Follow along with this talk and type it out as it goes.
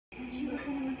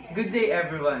Good day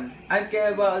everyone. I'm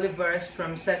Kenneth Olivares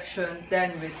from section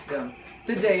 10 Wisdom.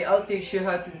 Today I'll teach you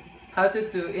how to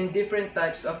do in different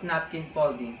types of napkin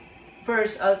folding.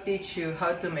 First, I'll teach you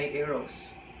how to make a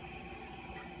rose.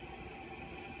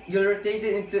 You'll rotate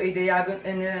it into a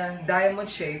diamond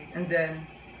shape, and then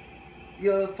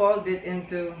you'll fold it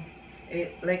into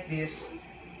like this.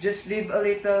 Just leave a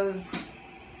little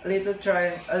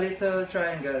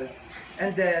triangle,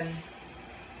 and then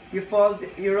you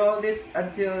roll it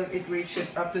until it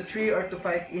reaches up to 3 or to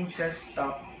 5 inches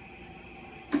top.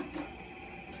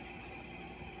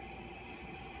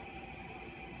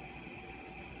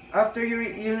 After you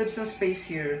leave some space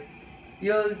here,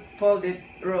 you'll fold it,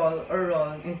 roll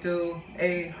into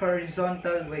a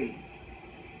horizontal way.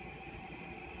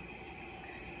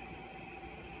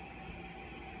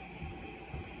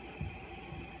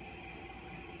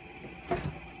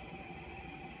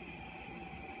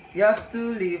 You have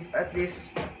to leave at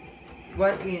least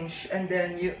 1 inch, and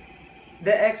then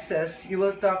the excess you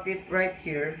will tuck it right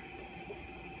here.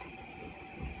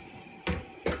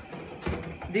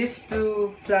 These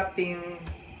two flapping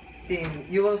thing,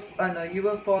 you will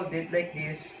fold it like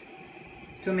this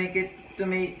to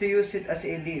use it as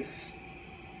a leaf.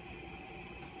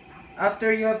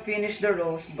 After you have finished the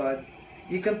rosebud,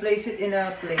 you can place it in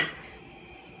a plate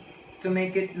to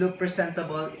make it look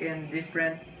presentable in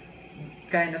different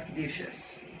kind of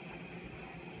dishes.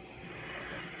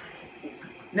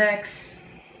 Next,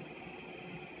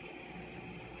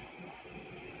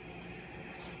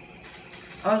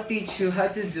 I'll teach you how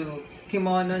to do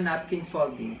kimono napkin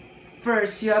folding.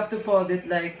 First, you have to fold it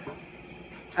like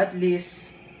at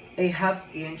least a 1/2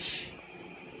 inch.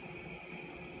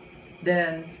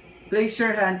 Then, place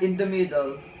your hand in the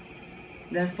middle.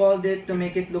 Then fold it to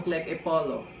make it look like a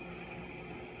polo.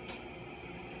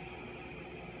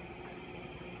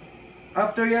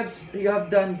 After you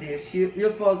have done this,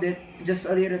 you'll fold it just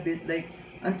a little bit, like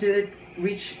until it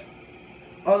reach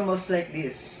almost like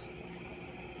this.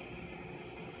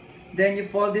 Then you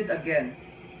fold it again.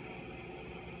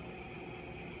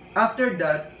 After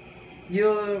that,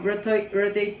 you'll rotate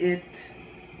it,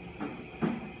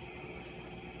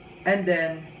 and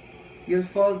then you'll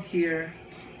fold here,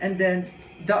 and then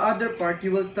the other part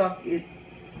you will tuck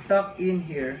in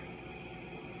here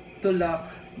to lock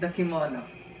the kimono.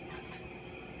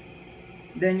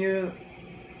 Then you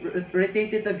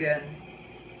rotate it again.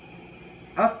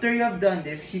 After you have done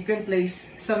this, you can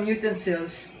place some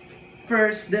utensils.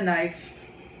 First, the knife.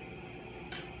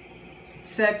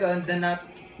 Second,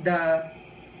 the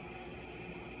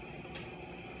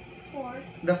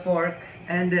fork,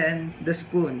 and then the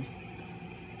spoon.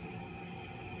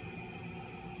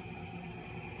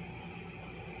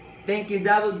 Thank you.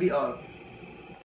 That will be all.